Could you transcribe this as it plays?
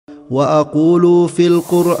وأقول في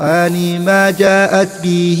القرآن ما جاءت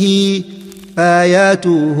به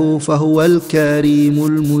آياته فهو الكريم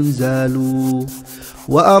المنزال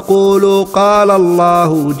وأقول قال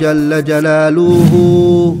الله جل جلاله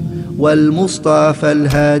والمصطفى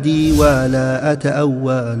الهادي ولا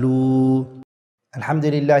أتأول. الحمد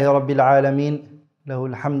لله رب العالمين له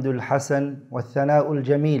الحمد الحسن والثناء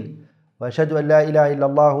الجميل وأشهد أن لا إله إلا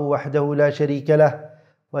الله وحده لا شريك له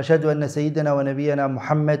وأشهد أن سيدنا ونبينا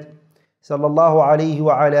محمد صلى الله عليه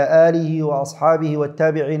وعلى آله وأصحابه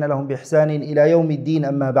والتابعين لهم بإحسان إلى يوم الدين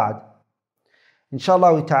أما بعد.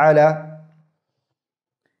 Inshallah ta'ala,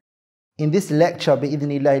 in this lecture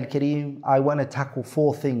بإذن الله الكريم, I want to tackle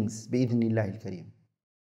four things بإذن الله الكريم.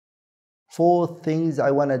 Four things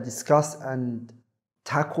I want to discuss and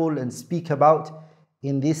tackle and speak about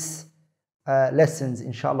in this lessons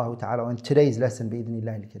inshallah ta'ala, and today's lesson بإذن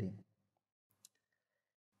الله الكريم.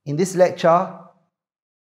 In this lecture,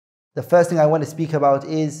 the first thing I want to speak about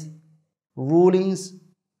is rulings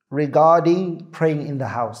regarding praying in the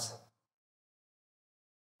house.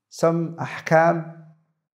 Some ahkam,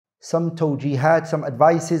 some tawjihat, some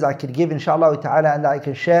advices I could give inshallah ta'ala and I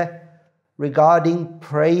can share regarding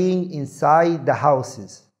praying inside the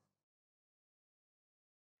houses.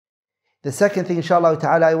 The second thing inshallah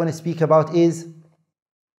ta'ala I want to speak about is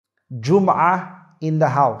Jum'uah in the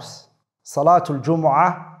house. Salatul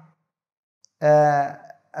Jum'uah,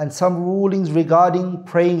 and some rulings regarding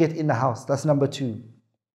praying it in the house. That's number two.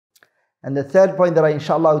 And the third point that I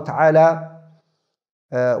inshallah ta'ala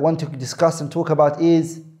want to discuss and talk about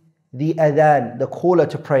is the adhan, the caller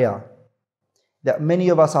to prayer, that many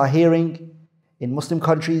of us are hearing in Muslim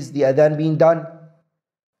countries, the adhan being done,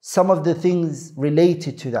 some of the things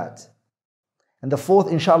related to that. And the fourth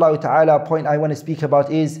inshallah ta'ala point I want to speak about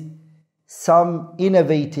is some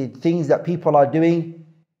innovative things that people are doing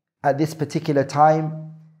at this particular time,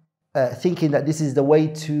 thinking that this is the way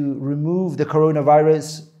to remove the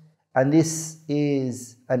coronavirus, and this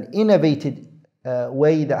is an innovative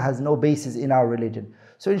way that has no basis in our religion.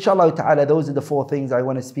 So inshallah ta'ala, those are the four things I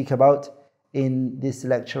want to speak about in this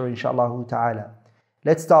lecture inshallah ta'ala.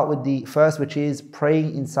 Let's start with the first, which is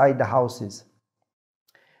praying inside the houses.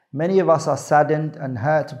 Many of us are saddened and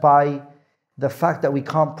hurt by the fact that we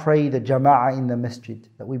can't pray the jama'ah in the masjid,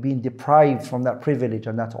 that we've been deprived from that privilege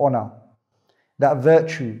and that honor, that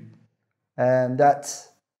virtue, and that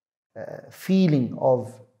feeling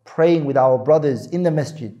of praying with our brothers in the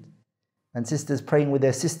masjid and sisters praying with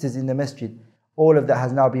their sisters in the masjid. All of that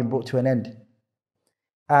has now been brought to an end.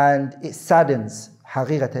 And it saddens,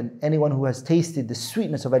 haqiqatan, anyone who has tasted the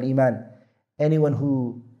sweetness of al-Iman, anyone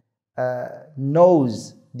who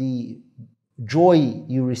knows the joy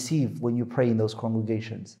you receive when you pray in those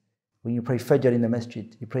congregations. When you pray Fajr in the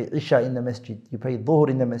masjid, you pray Isha in the masjid, you pray Dhuhr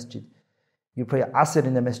in the masjid, you pray Asr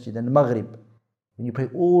in the masjid and Maghrib. When you pray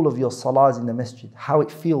all of your salahs in the masjid, how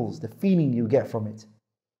it feels, the feeling you get from it,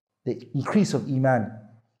 the increase of Iman.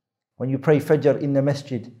 When you pray Fajr in the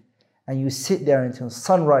masjid and you sit there until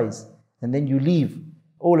sunrise and then you leave,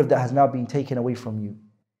 all of that has now been taken away from you.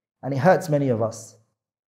 And it hurts many of us.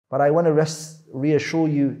 But I want to reassure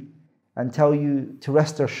you and tell you to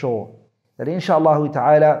rest assured that inshallah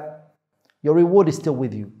ta'ala, your reward is still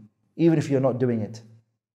with you, even if you're not doing it.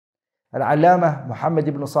 Al-Allama Muhammad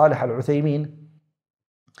ibn Salih al-Uthaymin,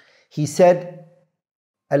 he said,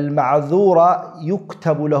 Al-ma'adhura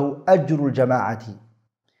yuktabu lahu ajrul jama'ati.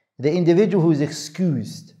 The individual who is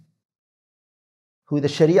excused, who the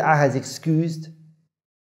Sharia has excused,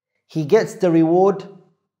 he gets the reward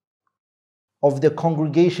of the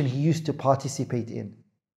congregation he used to participate in.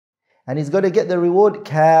 And he's going to get the reward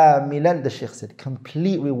كاملا, the Shaykh said,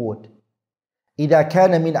 complete reward. إذا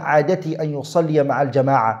كان من عادتي أن يصلي مع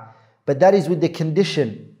الجماعة. But that is with the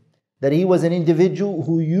condition that he was an individual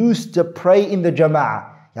who used to pray in the jama'ah.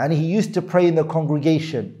 Yani he used to pray in the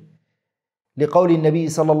congregation. لقول النبي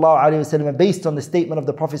صلى الله عليه وسلم, based on the statement of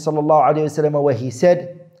the Prophet صلى الله عليه وسلم, where he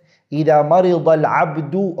said, إذا مرض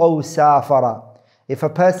العبد أو سافر. If a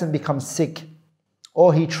person becomes sick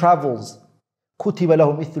or he travels, كتب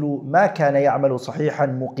له مثل ما كان يعمل صحيحا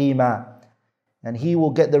مقيما. And he will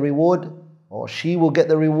get the reward, or she will get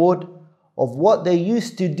the reward of what they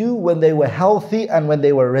used to do when they were healthy and when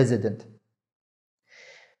they were resident.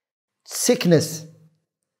 Sickness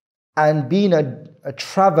and being a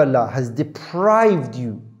traveler has deprived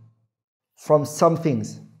you from some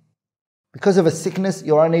things. Because of a sickness,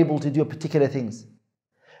 you're unable to do particular things.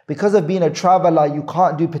 Because of being a traveler, you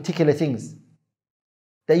can't do particular things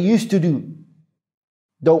that you used to do.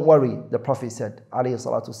 Don't worry, the Prophet said, alayhi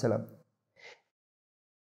salatu wasalam,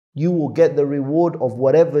 you will get the reward of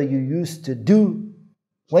whatever you used to do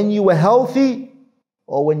when you were healthy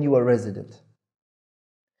or when you were resident.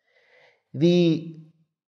 The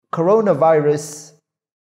coronavirus,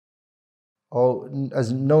 or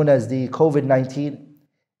as known as the COVID-19,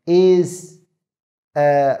 is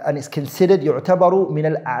and it's considered يعتبر من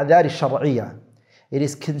الأعذار الشرعية. It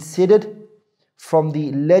is considered from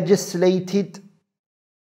the legislated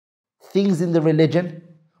things in the religion,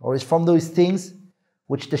 or is from those things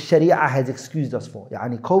which the Sharia has excused us for.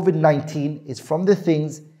 Yani COVID-19 is from the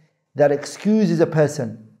things that excuses a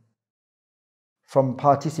person from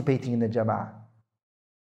participating in the Jama'ah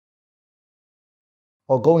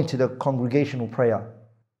or going to the congregational prayer.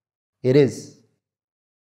 It is.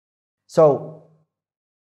 So,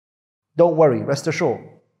 don't worry, rest assured.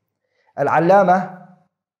 Al-Allama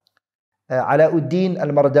Alauddin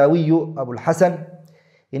Al-Mardawi Abu Hassan,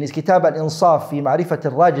 in his Kitab Al-Insaf fi Ma'rifat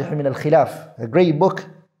Al-Rajih min Al-Khilaf, a great book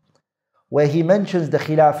where he mentions the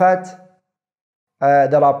khilafat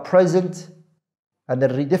that are present and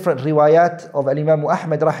the different riwayat of Al-Imam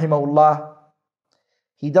Ahmad rahimahullah.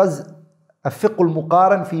 He does a fiqh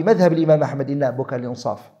al-muqaran fi madhhab al-Imam Ahmad in that book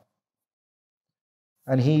Al-Insaf.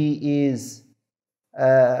 And he is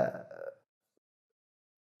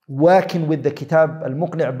working with the Kitab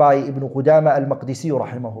Al-Muqni' by Ibn Qudama Al-Maqdisi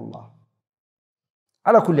rahimahullah.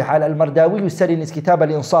 على كل حال, Al-Mardawi said in his Kitab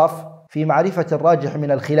Al-Insaf في معرفة الراجح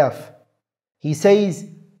من الخلاف, he says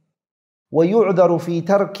ويعذر في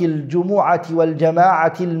ترك الجمعة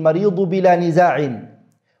والجماعة المريض بلا نزاع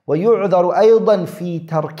ويعذر أيضا في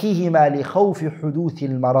تركهما لخوف حدوث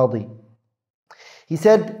المرض. He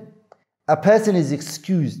said a person is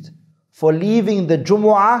excused for leaving the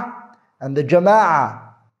Jum'uah and the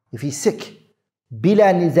Jama'ah if he's sick,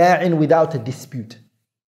 بلا نزاع, without a dispute.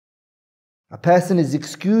 A person is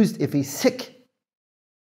excused if he's sick.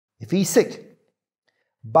 If he's sick,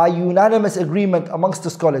 by unanimous agreement amongst the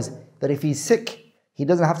scholars, that if he's sick, he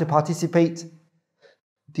doesn't have to participate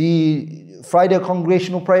the Friday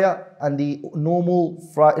congregational prayer and the normal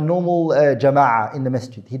jama'ah in the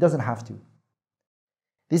masjid. He doesn't have to.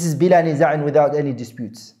 This is بلا نزاع, without any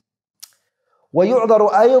disputes. ويعذر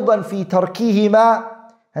أيضا في تركهما,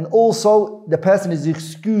 and also the person is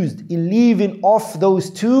excused in leaving off those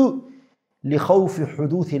two لخوف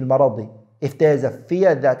حدوث المرض, if there's a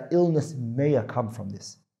fear that illness may come from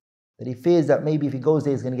this, that he fears that maybe if he goes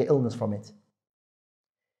there he's going to get illness from it.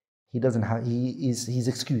 He doesn't have, he's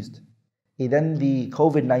excused. Then the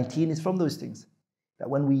COVID-19 is from those things that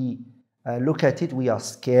when we look at it, we are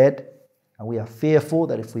scared and we are fearful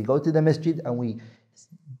that if we go to the masjid and we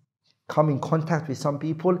come in contact with some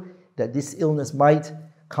people, that this illness might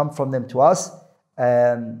come from them to us.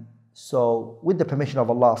 So with the permission of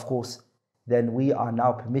Allah, of course, then we are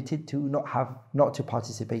now permitted to not to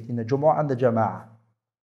participate in the Jum'uah and the Jama'ah.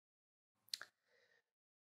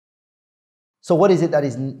 So what is it that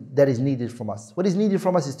is needed from us? What is needed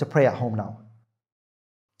from us is to pray at home now.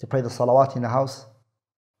 To pray the salawat in the house,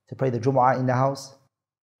 to pray the Jum'uah in the house.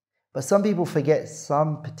 But some people forget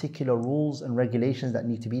some particular rules and regulations that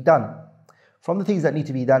need to be done. From the things that need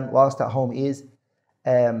to be done whilst at home is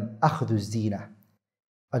أخذ الزينة,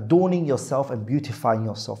 adorning yourself and beautifying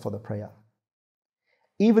yourself for the prayer.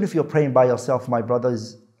 Even if you're praying by yourself, my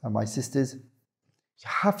brothers and my sisters, you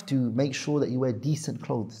have to make sure that you wear decent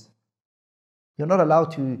clothes. You're not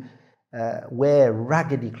allowed to wear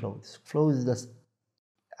raggedy clothes that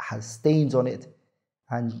has stains on it,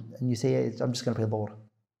 and you say, hey, I'm just going to pray Dhuhr.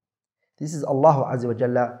 This is Allah Azza wa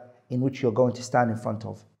Jalla in which you're going to stand in front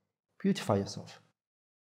of. Beautify yourself.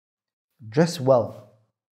 Dress well.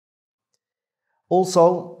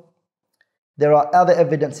 Also, there are other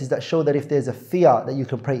evidences that show that if there's a fear, that you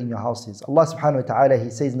can pray in your houses. Allah subhanahu wa ta'ala, He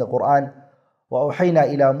says in the Qur'an,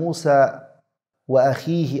 وَأَوْحَيْنَا إِلَى مُوسَى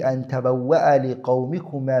وَأَخِيهِ أَن تَبَوَّأَ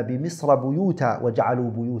لِقَوْمِكُمَا بِمِصْرَ بُيُوتًا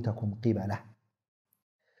وَجَعَلُوا بُيُوتَكُمْ قِبَلَةً.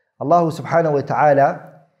 Allah subhanahu wa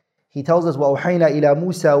ta'ala, He tells us, وَأَوْحَيْنَا إِلَى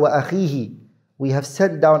مُوسَى وَأَخِيهِ, we have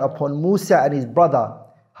sent down upon Musa and his brother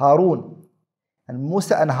Harun. And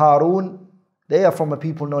Musa and Harun, they are from a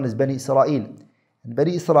people known as Bani Israel. And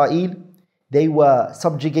Bani Israel, they were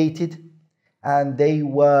subjugated and they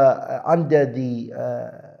were under the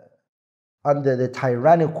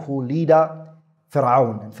tyrannical leader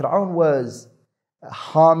Fir'aun. And Fir'aun was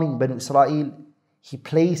harming Bani Israel. He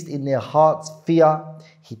placed in their hearts fear.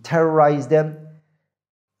 He terrorized them.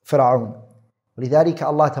 Fir'aun. ولذلك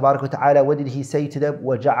Allah تبارك وتعالى, what did He say to them?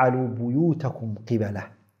 وَجَعَلُوا بُيُوتَكُمْ قِبَلَةً.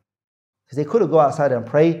 Because they couldn't go outside and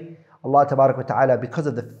pray. Allah تبارك وتعالى, because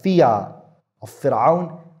of the fear of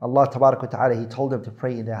Fir'aun, Allah تبارك وتعالى, He told them to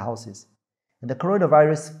pray in their houses. And the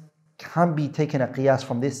coronavirus can be taken a qiyas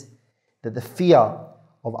from this, that the fear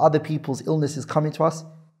of other people's illnesses coming to us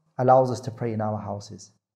allows us to pray in our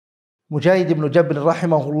houses. Mujahid ibn Jabr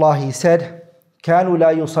rahimahullah, he said, كانوا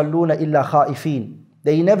لا يصلون إلا خائفين.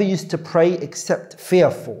 They never used to pray except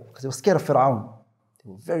fearful, because they were scared of Fir'aun.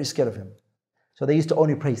 They were very scared of him. So they used to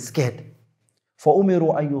only pray scared.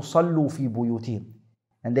 فَأُمِرُوا أَن يُصَلُّوا فِي بُيُوتِهِمْ.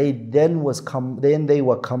 And then they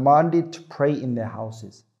were commanded to pray in their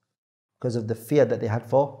houses because of the fear that they had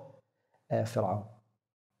for Fir'aun.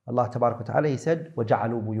 Allah Tabarak wa Ta'ala, He said,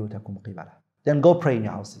 وَجَعَلُوا بُيُوتَكُمْ قِبَلًا. Then go pray in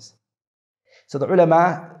your houses. So the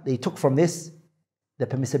ulama, they took from this the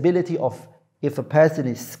permissibility of, if a person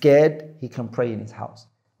is scared, he can pray in his house.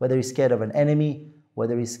 Whether he's scared of an enemy,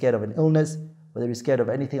 whether he's scared of an illness, whether he's scared of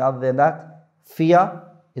anything other than that, fear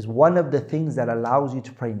is one of the things that allows you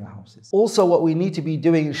to pray in your houses. Also, what we need to be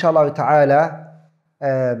doing, inshallah ta'ala,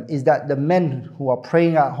 is that the men who are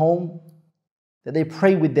praying at home, that they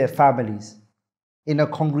pray with their families, in a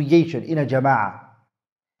congregation, in a jama'ah.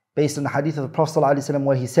 Based on the hadith of the Prophet ﷺ,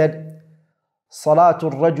 where he said, صَلَاةُ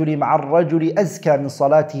الرَّجُلِ مَعَ الرَّجُلِ أَزْكَى مِنْ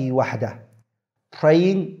صَلَاتِهِ وَحْدَهِ.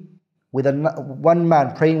 Praying with one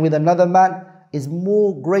man, praying with another man is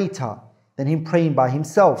more greater than him praying by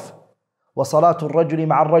himself. وَصَلَاةُ الرَّجُلِ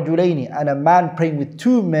مَعَ الرَّجُلَيْنِ. And a man praying with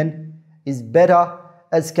two men is better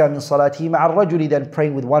أَزْكَى مِنْ صَلَاتِهِ مَعَ الرَّجُلِ than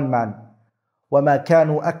praying with one man. وَمَا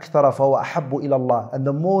كَانُوا أَكْثَرَ فَهُوَ أَحَبُّ إِلَى اللَّهِ. And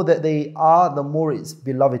the more that they are, the more it's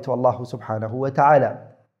beloved to Allah subhanahu wa ta'ala.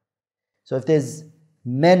 So if there's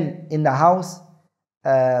men in the house,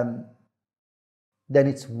 then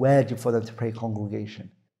it's wajib for them to pray congregation.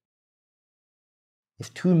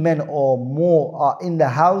 If two men or more are in the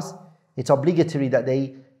house, it's obligatory that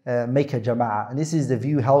they make a jama'ah. And this is the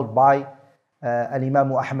view held by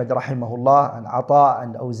Al-Imam Ahmad rahimahullah, and Ata,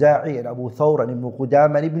 and Awza'i, and Abu Thawr, and Ibn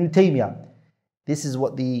Qudama, and Ibn Taymiyyah. This is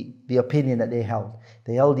what the opinion that they held.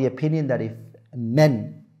 They held the opinion that if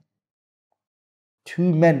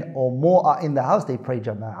two men or more are in the house, they pray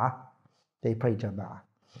jama'ah. They pray jama'ah.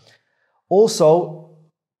 Also,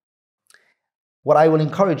 what I will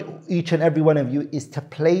encourage each and every one of you is to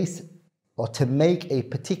place or to make a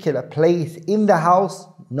particular place in the house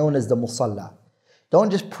known as the musalla. Don't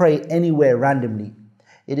just pray anywhere randomly.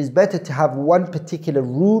 It is better to have one particular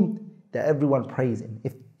room that everyone prays in.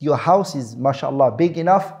 If your house is, mashallah, big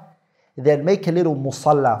enough, then make a little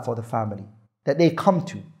musalla for the family that they come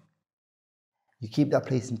to. You keep that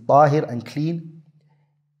place in tahir and clean,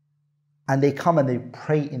 and they come and they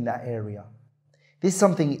pray in that area. This is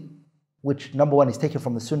something which, number one, is taken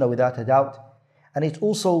from the sunnah without a doubt, and it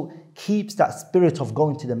also keeps that spirit of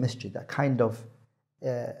going to the masjid, that kind of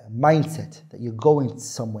mindset that you're going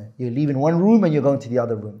somewhere. You're leaving one room and you're going to the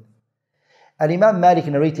other room. And Imam Malik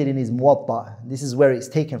narrated in his Muwatta, this is where it's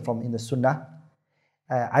taken from in the Sunnah,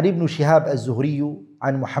 عن ابن شهاب الزهري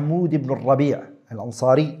عن محمود بن الربيع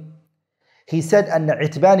الأنصاري. He said, أن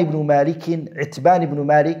عتبان بن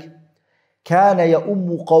مالك كان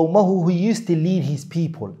يؤم قومه. He used to lead his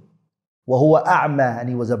people. وهو أعمى, and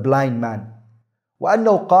he was a blind man.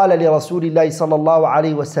 وأنه قال لرسول الله صلى الله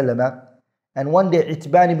عليه وسلم. And one day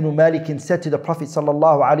Itban ibn Malik said to the Prophet صلى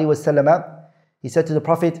الله عليه وسلم, he said to the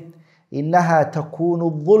Prophet, إنها تكون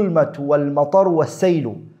الظلمة والمطر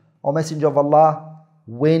والسيل. O Messenger of Allah,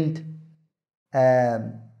 wind,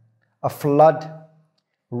 a flood,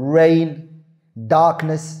 rain,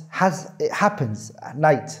 darkness, it happens at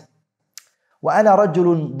night. وأنا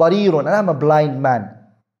رجل ضرير, and I'm a blind man.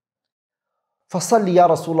 فصل يا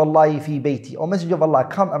رسول الله في بيتي. O Messenger of Allah,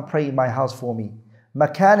 come and pray in my house for me.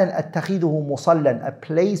 مكانا أتخذه مصلا, a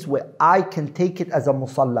place where I can take it as a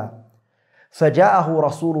musalla. فجاءه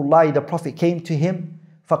رسول الله, the Prophet came to him.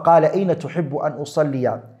 فقال أين تحب أن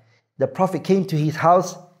أصلي. The Prophet came to his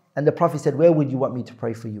house, and the Prophet said, where would you want me to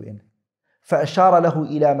pray for you in? فأشار له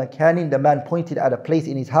إلى مكان. The man pointed at a place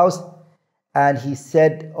in his house, and he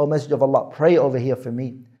said, O Messenger of Allah, pray over here for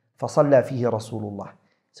me. فصلى فيه رسول الله.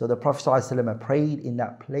 So the Prophet ﷺ prayed in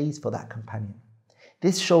that place for that companion.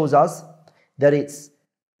 This shows us that it's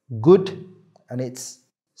good, and it's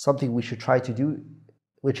something we should try to do,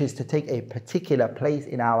 which is to take a particular place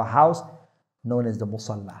in our house known as the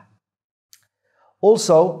musalla.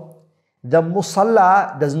 Also, the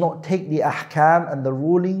musalla does not take the ahkam and the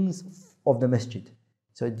rulings of the masjid.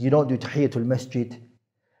 So you don't do tahiyatul masjid.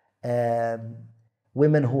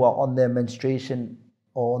 Women who are on their menstruation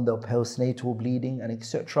or on their postnatal bleeding and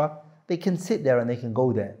etc., they can sit there and they can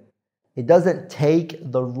go there. It doesn't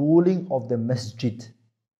take the ruling of the masjid.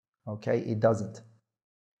 Okay, it doesn't.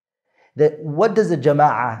 What does the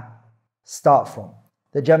jama'ah start from?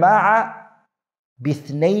 The jama'ah,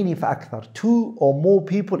 بِاثْنَيْنِ فَأَكْثَرُ, 2 or more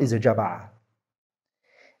people is a jama'ah.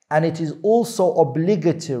 And it is also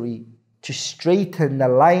obligatory to straighten the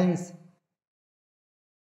lines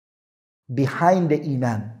behind the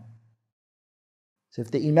imam. So if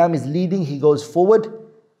the Imam is leading, he goes forward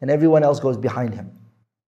and everyone else goes behind him.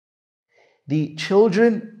 The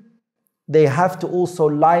children, they have to also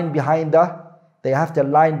line behind the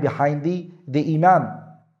Imam.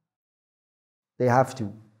 They have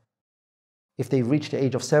to. If they've reached the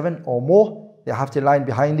age of 7 or more, they have to line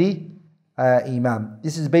behind the Imam.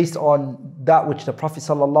 This is based on that which the Prophet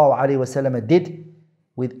ﷺ did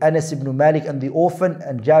with Anas ibn Malik and the orphan,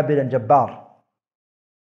 and Jabir and Jabbar,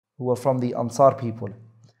 who were from the Ansar people.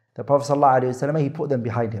 The Prophet ﷺ, he put them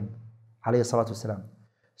behind him.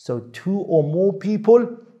 So 2 or more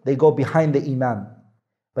people, they go behind the Imam.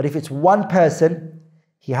 But if it's one person,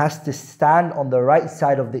 he has to stand on the right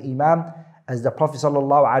side of the Imam, as the Prophet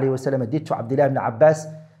ﷺ did to Abdullah ibn Abbas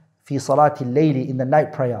fi salati al-layli, in the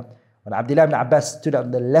night prayer. When Abdullah ibn Abbas stood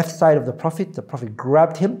on the left side of the Prophet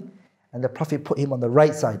grabbed him and the Prophet put him on the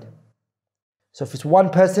right side. So if it's one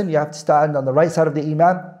person, you have to stand on the right side of the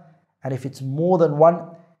Imam, and if it's more than one,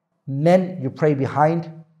 men, you pray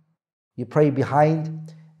behind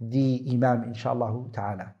the Imam, inshallah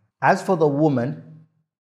ta'ala. As for the woman,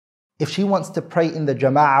 if she wants to pray in the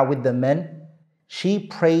jama'ah with the men, she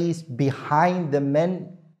prays behind the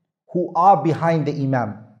men who are behind the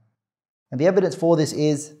Imam. And the evidence for this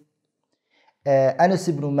is Anas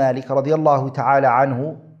ibn Malik radiyallahu ta'ala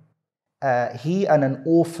anhu, he and an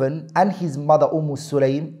orphan and his mother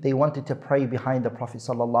Sulaym, they wanted to pray behind the Prophet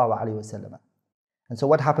sallallahu alaihi wasallam. And so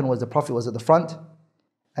what happened was the Prophet was at the front,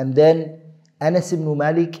 and then Anas ibn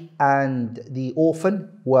Malik and the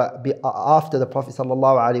orphan were after the Prophet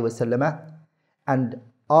sallallahu alaihi wasallam, and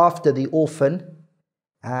after the orphan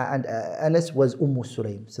and Anas was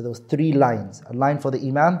Sulaym. So there was 3 lines: a line for the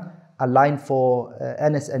Imam, a line for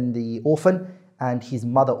Anas and the orphan, and his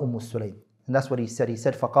mother Sulaym. And that's what he said. He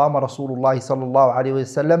said, فَقَامَ رَسُولُ اللَّهِ صَلَّى اللَّهُ عَلَيْهِ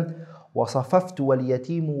وَسَلَّمْ وَصَفَفْتُ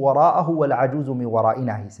وَالْيَتِيمُ وَرَاءَهُ وَالْعَجُوزُ مِنْ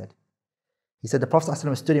وَرَائِنَا. He said the Prophet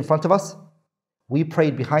ﷺ stood in front of us. We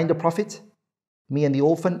prayed behind the Prophet, me and the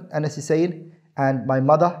orphan, Anas is saying, and my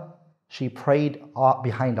mother, she prayed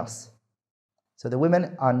behind us. So the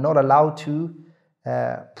women are not allowed to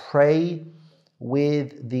pray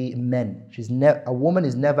with the men. A woman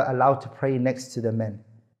is never allowed to pray next to the men.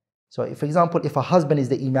 So if, for example, if a husband is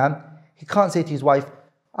the Imam, he can't say to his wife,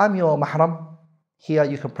 I'm your mahram, here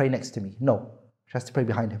you can pray next to me. No, she has to pray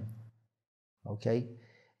behind him. Okay?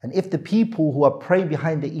 And if the people who are praying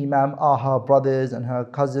behind the Imam are her brothers and her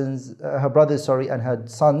cousins, and her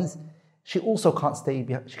sons, she also can't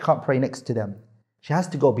she can't pray next to them. She has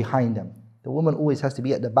to go behind them. The woman always has to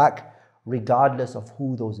be at the back, regardless of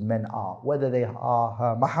who those men are, whether they are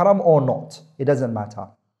her mahram or not. It doesn't matter.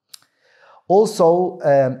 Also,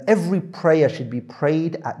 every prayer should be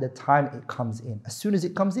prayed at the time it comes in. As soon as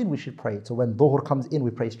it comes in, we should pray it. So when Dhuhr comes in,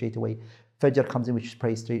 we pray straight away. Fajr comes in, we should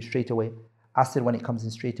pray straight away. Asr, when it comes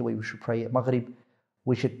in straight away, we should pray it. Maghrib,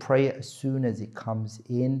 we should pray it as soon as it comes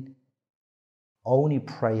in. Only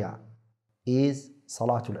prayer is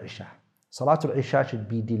Salatul Isha. Salatul Isha should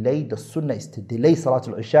be delayed. The sunnah is to delay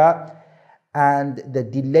Salatul Isha, and the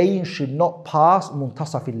delaying should not pass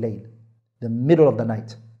Muntasaf al-Layl, the middle of the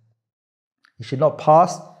night. It should not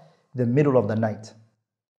pass the middle of the night.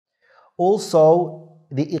 Also,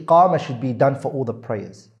 the Iqamah should be done for all the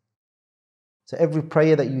prayers. So every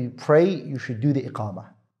prayer that you pray, you should do the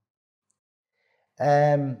Iqamah.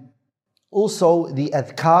 Also, the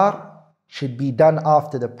Adhkar should be done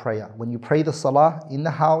after the prayer. When you pray the Salah in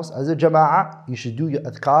the house as a Jama'ah, you should do your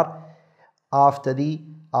Adhkar after the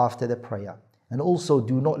prayer. And also,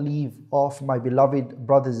 do not leave off, my beloved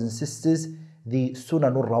brothers and sisters, the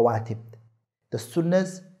Sunanur Rawatib. The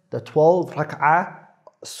sunnahs, the 12 rak'ah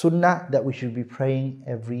sunnah that we should be praying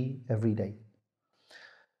every day.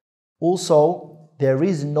 Also, there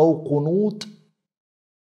is no qunut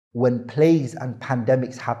when plagues and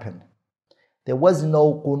pandemics happen. There was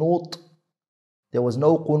no qunut that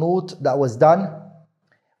was done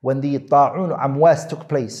when the Ta'un Amwas took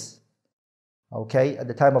place. Okay, at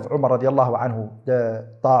the time of Umar radiallahu anhu, the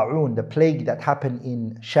Ta'un, the plague that happened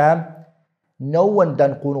in Sham, no one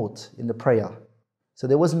done qunut in the prayer. So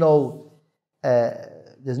there's no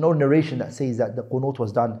narration that says that the qunut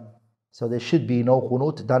was done. So there should be no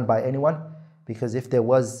qunut done by anyone, because if there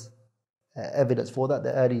was evidence for that,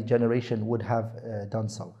 the early generation would have done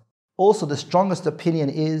so. Also, the strongest opinion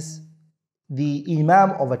is the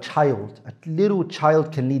imam of a child. A little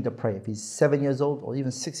child can lead the prayer. If he's 7 years old or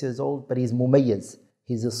even 6 years old, but he's mumayyiz.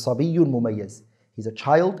 He's a sabiyun mumayyiz. He's a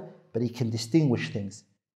child, but he can distinguish things.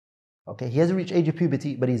 Okay, he hasn't reached age of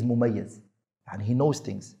puberty, but he's mumayyiz. And he knows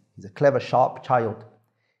things. He's a clever, sharp child.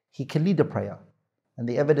 He can lead the prayer. And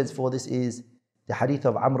the evidence for this is the hadith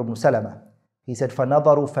of Amr ibn Salama. He said,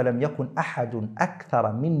 فَنَظَرُوا فَلَمْ يَكُنْ أَحَدٌ أَكْثَرَ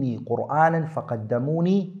مِنِّي قُرْآنًا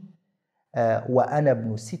فَقَدَّمُونِي وَأَنَا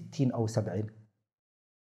ابْنُ سِتٍّ أَوْ سَبْعٍ.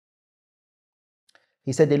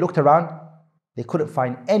 He said they looked around, they couldn't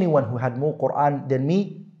find anyone who had more Qur'an than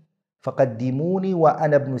me. فَقَدِّمُونِي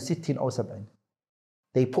وَأَنَا ابْنُ سِتٍّ أَوْ سَبْعٍ.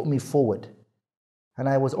 They put me forward, and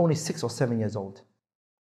I was only 6 or 7 years old.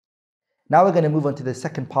 Now we're going to move on to the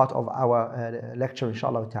second part of our lecture,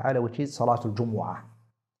 inshallah ta'ala, which is Salatul Jum'uah.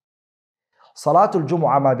 Salatul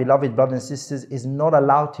Jum'uah, my beloved brothers and sisters, is not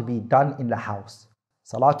allowed to be done in the house.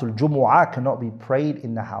 Salatul Jum'uah cannot be prayed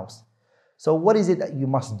in the house. So what is it that you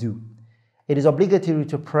must do? It is obligatory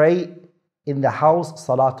to pray in the house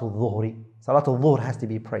Salatul Dhuhri. Salatul Dhuhr has to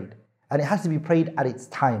be prayed. And it has to be prayed at its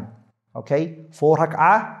time. Okay? 4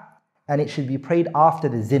 rak'ah, and it should be prayed after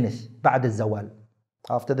the zenith, بعد الزوال,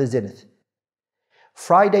 after the zenith.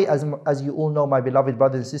 Friday, as you all know, my beloved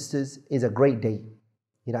brothers and sisters, is a great day.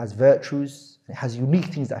 It has virtues, it has unique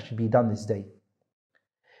things that should be done this day.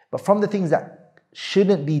 But from the things that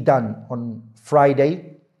shouldn't be done on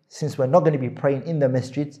Friday, since we're not going to be praying in the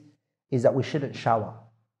masjid, is that we shouldn't shower.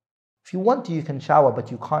 If you want to, you can shower,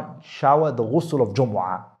 but you can't shower the ghusl of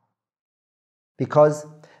Jum'uah. Because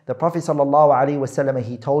the Prophet ﷺ,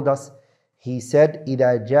 he told us, he said,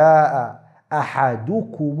 إِذَا جَاءَ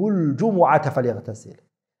أَحَدُكُمُ الْجُمُعَةَ فَلْيَغْتَسِلْ.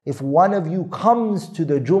 If one of you comes to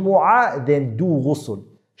the Jumu'ah, then do ghusl,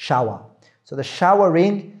 shower. So the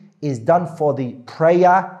showering is done for the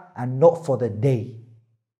prayer and not for the day.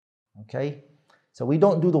 Okay? So we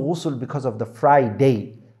don't do the ghusl because of the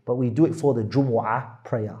Friday, but we do it for the Jumu'ah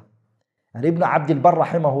prayer. And Ibn Abdul Barr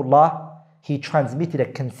rahimahullah, he transmitted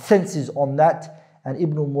a consensus on that, and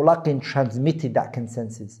Ibn Mulaqin transmitted that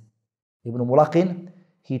consensus. Ibn Mulaqin,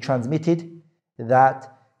 he transmitted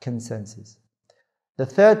that consensus. The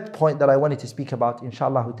third point that I wanted to speak about,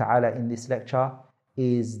 inshallah ta'ala, in this lecture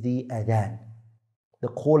is the adhan, the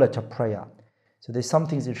caller to prayer. So there's some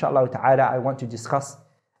things, inshallah ta'ala, I want to discuss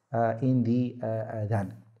in the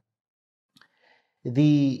adhan.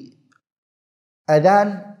 The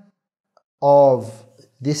adhan of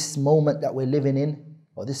this moment that we're living in,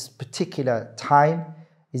 or this particular time,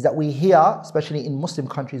 is that we hear, especially in Muslim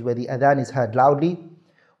countries where the adhan is heard loudly,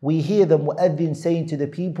 we hear the mu'adhin saying to the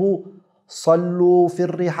people, Sallu fi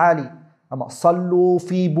rihali, Sallu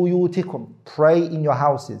fi buyutikum, pray in your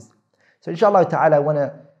houses. So inshallah ta'ala, I want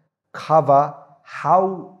to cover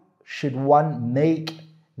how should one make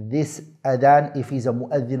this adhan if he's a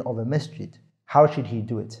mu'adhin of a masjid. How should he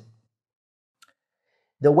do it?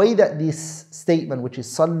 The way that this statement, which is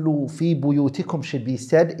Sallu fi buyutikum, should be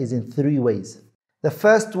said is in 3 ways. The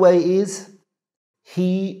first way is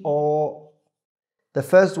he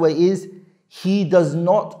does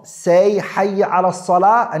not say Hayya ala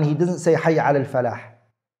salah and he doesn't say Hayya ala al-falah.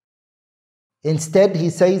 Instead,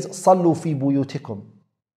 he says Sallu fi buyutikum.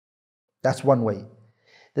 That's one way.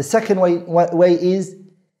 The second way is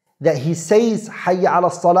that he says Hayya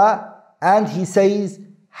ala salah and he says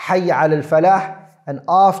Hayya ala al-falah, and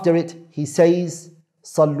after it he says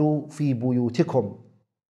Sallu fi buyutikum.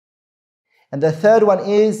 And the third one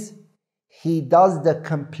is he does the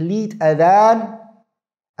complete adhan,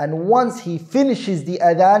 and once he finishes the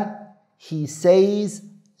adhan, he says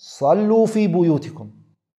Sallu fi buyutikum.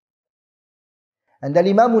 And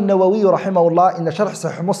Imam al-Nawawi rahimahullah, in the Sharh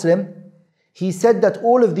Sahih Muslim, he said that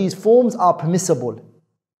all of these forms are permissible.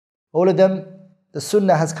 All of them, the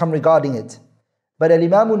Sunnah has come regarding it. But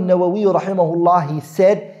Imam al-Nawawi rahimahullah, he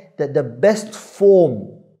said that the best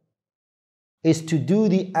form is to do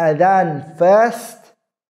the adhan first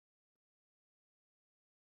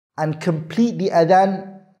and complete the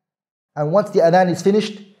adhan, and once the adhan is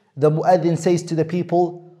finished, the mu'adhin says to the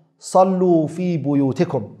people, Sallu fi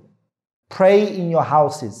buyutikum, pray in your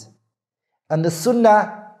houses. And the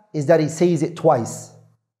sunnah is that he says it twice.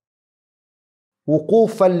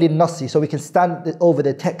 Wuqufan lin-nassi, so we can stand over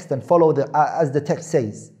the text and follow as the text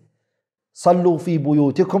says. Sallu fi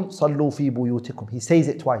buyutikum, sallu fi buyutikum. He says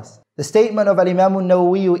it twice. The statement of Imam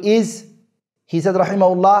al-Nawawi is, he said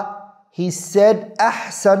rahimahullah, he said,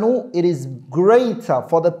 ahsanu, it is greater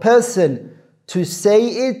for the person to say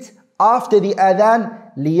it after the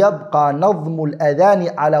adhan, liyabqa nadhmu al-adhani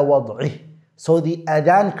ala wad'ih, so the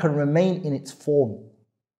adhan can remain in its form.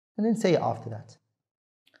 And then say it after that.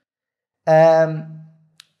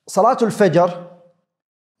 Salatul Fajr,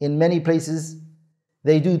 in many places,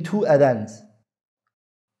 they do 2 adhans.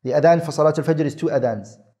 The adhan for Salatul Fajr is 2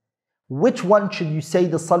 adhans. Which one should you say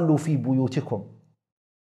the Sallu fi buyutikum?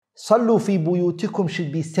 Sallu fi buyutikum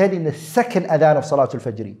should be said in the second adhan of Salatul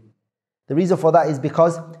Fajr. The reason for that is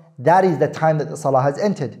because that is the time that the Salah has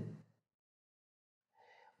entered.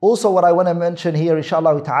 Also, what I want to mention here,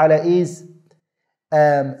 inshallah ta'ala, is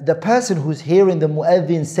the person who's hearing the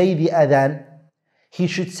mu'adhin say the adhan, he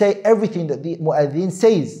should say everything that the mu'adhin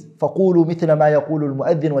says. فَقُولُوا مِثْلَ مَا يَقُولُ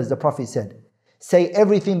الْمُؤَذِّنُ, as the Prophet said. Say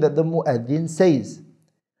everything that the mu'adhin says.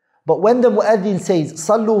 But when the mu'adhin says,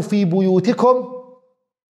 صَلُّوا فِي بُيُوتِكُمْ,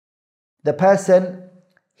 the person,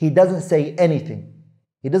 he doesn't say anything.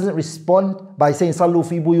 He doesn't respond by saying صَلُّوا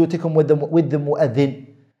فِي بُيُوتِكُمْ with the mu'adhin,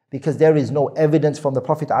 because there is no evidence from the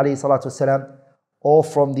Prophet ﷺ or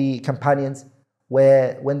from the companions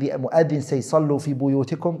where when the mu'adhin says صَلُّوا فِي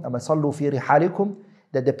بُيُوتِكُمْ أَمَا صَلُّوا فِي رِحَالِكُمْ,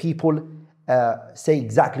 that the people say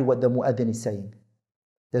exactly what the mu'adhin is saying.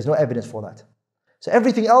 There's no evidence for that. So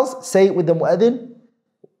everything else, say it with the mu'adhin.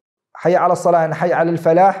 حَيَّ عَلَى الصَّلَاةِ and حَيَّ عَلَى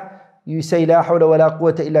الْفَلَاحِ, you say لَا حَوْلَ وَلَا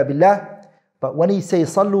قُوَّةَ إِلَّا بِاللَّهِ. But when he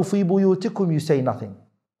says صَلُّوا فِي بُيُوتِكُمْ, you say nothing.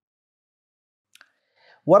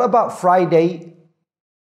 What about Friday?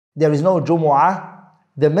 There is no Jum'uah.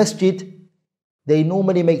 The Masjid, they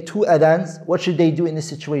normally make 2 adhans. What should they do in this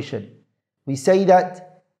situation? We say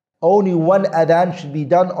that only 1 adhan should be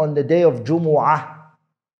done on the day of Jum'uah,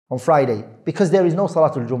 on Friday, because there is no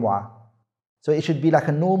Salatul Jum'uah. So it should be like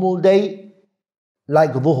a normal day,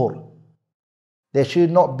 like Dhuhr. There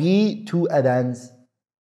should not be 2 adhans.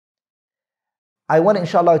 I want to,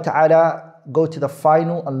 inshallah ta'ala, go to the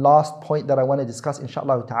final and last point that I want to discuss,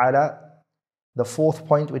 inshallah ta'ala, the 4th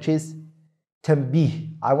point, which is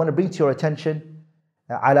tanbih. I want to bring to your attention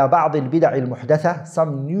على بعض البدع المحدثة,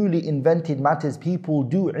 some newly invented matters people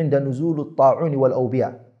do عند نزول الطاعون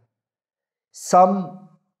والأوبئة. Some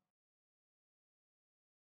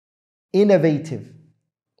innovative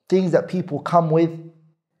things that people come with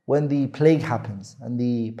when the plague happens and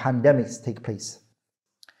the pandemics take place.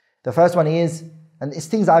 The first one is, and it's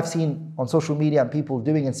things I've seen on social media and people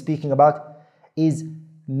doing and speaking about, is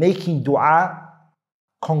making dua,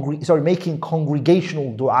 making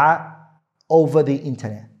congregational dua over the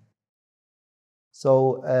internet.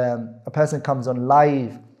 So a person comes on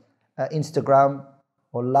live Instagram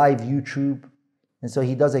or live YouTube, and so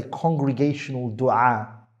he does a congregational dua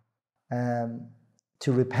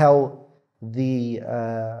to repel the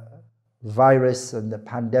virus and the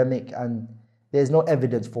pandemic, and there's no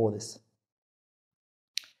evidence for this.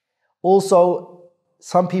 Also,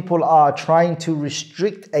 some people are trying to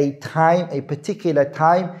restrict a time, a particular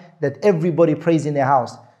time that everybody prays in their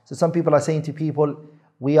house. So some people are saying to people,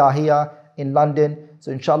 we are here in London,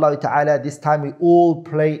 so inshallah ta'ala, this time we all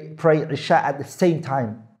pray Isha at the same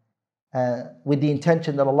time, with the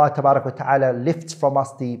intention that Allah ta'ala lifts from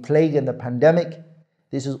us the plague and the pandemic.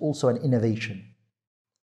 This is also an innovation.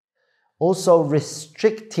 Also,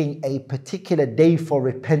 restricting a particular day for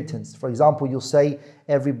repentance. For example, you'll say,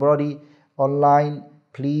 everybody online,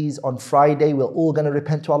 please, on Friday, we're all going to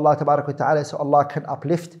repent to Allah ta'ala so Allah can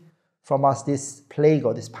uplift from us this plague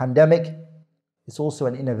or this pandemic. It's also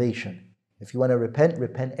an innovation. If you want to repent,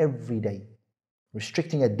 repent every day.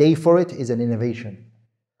 Restricting a day for it is an innovation.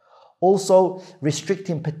 Also,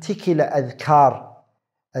 restricting particular adhkar,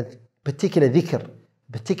 particular dhikr,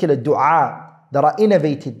 particular dua that are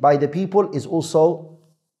innovated by the people is also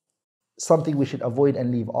something we should avoid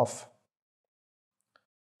and leave off.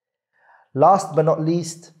 Last but not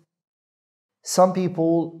least, some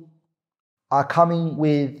people are coming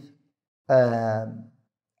with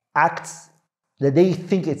acts that they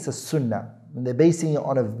think it's a sunnah, and they're basing it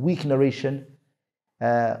on a weak narration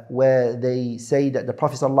where they say that the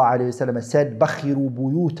Prophet ﷺ said, بَخِّرُوا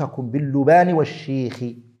بُيُوتَكُمْ بِاللُّبَانِ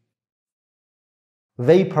وَالشِّيخِ,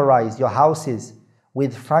 vaporize your houses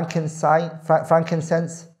with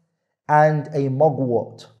frankincense and a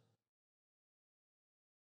mugwort.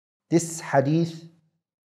 This hadith,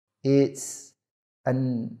 it's a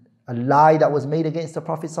lie that was made against the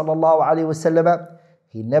Prophet ﷺ.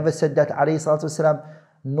 He never said that, ﷺ,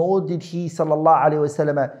 nor did he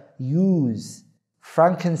ﷺ use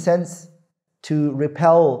frankincense to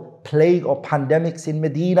repel plague or pandemics in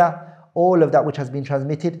Medina. All of that which has been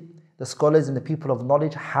transmitted, the scholars and the people of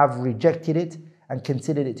knowledge have rejected it and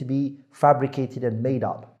considered it to be fabricated and made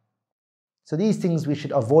up. So these things we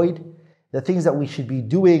should avoid. The things that we should be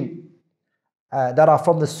doing that are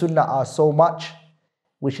from the sunnah are so much.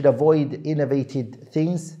 We should avoid innovated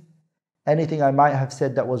things. Anything I might have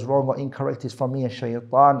said that was wrong or incorrect is from me and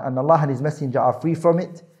shaitan, and Allah and His Messenger are free from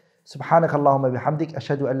it. Subhanak Allahumma bihamdik,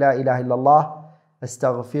 ashhadu an la ilaha illallah,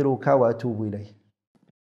 astaghfiruka wa atubu ilayh.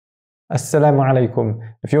 Assalamu alaikum.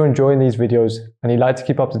 If you're enjoying these videos and you'd like to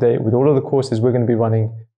keep up to date with all of the courses we're going to be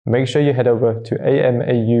running, make sure you head over to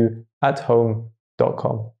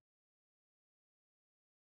amauathome.com.